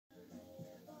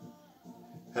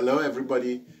Hello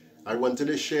everybody, I wanted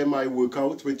to share my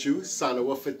workout with you,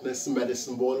 Sanowar Fitness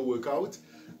medicine ball workout,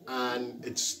 and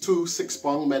it's 2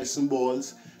 6-pound medicine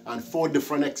balls and 4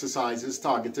 different exercises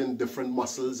targeting different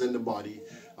muscles in the body.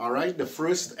 Alright, the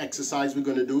first exercise we're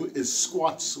going to do is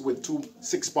squats with 2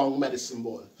 6-pound medicine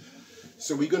ball.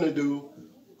 So I'm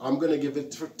going to give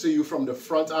it to you from the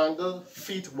front angle,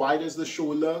 feet wide as the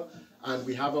shoulder, and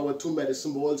we have our 2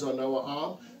 medicine balls on our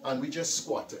arm, and we just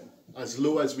squatting as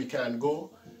low as we can go.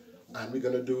 And we're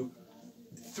going to do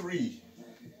 3,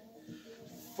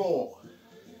 4,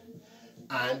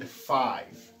 and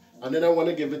 5. And then I want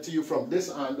to give it to you from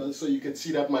this angle so you can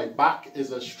see that my back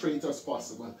is as straight as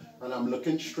possible. And I'm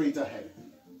looking straight ahead.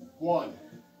 1,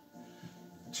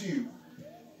 2,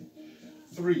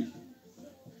 3,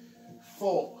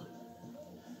 4,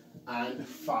 and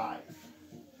 5.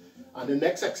 And the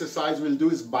next exercise we'll do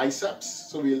is biceps.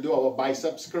 So we'll do our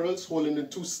biceps curls, holding the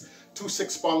two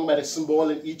 6-pound medicine ball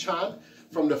in each hand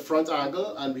from the front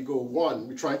angle, and we go 1.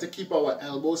 We're trying to keep our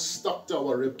elbows stuck to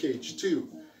our rib cage. 2,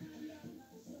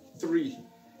 3,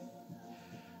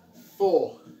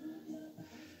 4,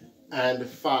 and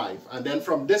 5. And then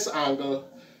from this angle,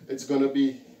 it's going to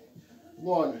be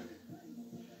 1,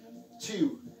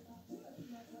 2,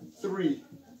 3,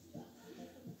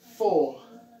 4,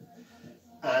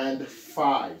 and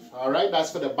 5. Alright,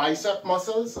 that's for the bicep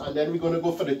muscles, and then we're going to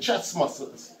go for the chest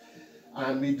muscles.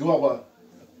 And we do our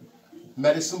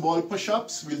medicine ball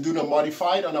push-ups. We'll do the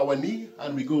modified on our knee,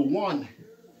 and we go 1,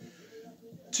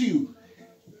 2,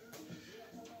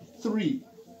 3,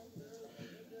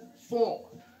 4,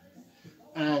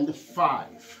 and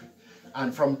 5.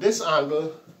 And from this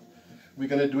angle, we're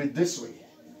going to do it this way.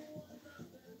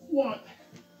 1,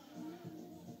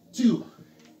 2,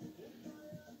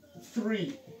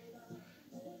 3,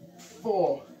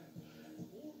 4,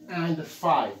 and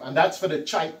 5. And that's for the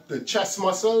chest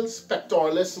muscles,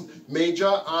 pectoralis,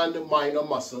 major and minor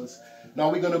muscles. Now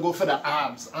we're going to go for the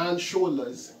abs and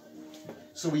shoulders.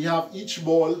 So we have each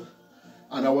ball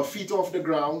and our feet off the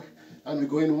ground, and we're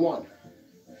going 1,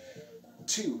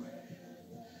 2,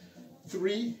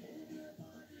 3,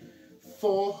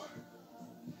 4,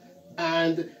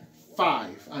 and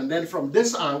 5. And then from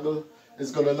this angle,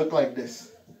 it's going to look like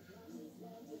this.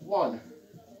 1,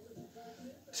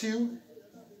 2,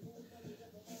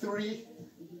 3,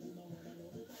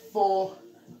 4,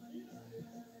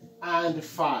 and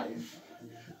 5.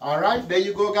 Alright, there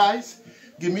you go guys.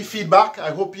 Give me feedback.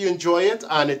 I hope you enjoy it,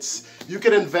 and you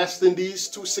can invest in these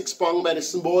 2 6-pound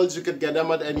medicine balls. You could get them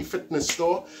at any fitness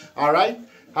store. Alright,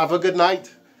 have a good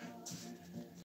night.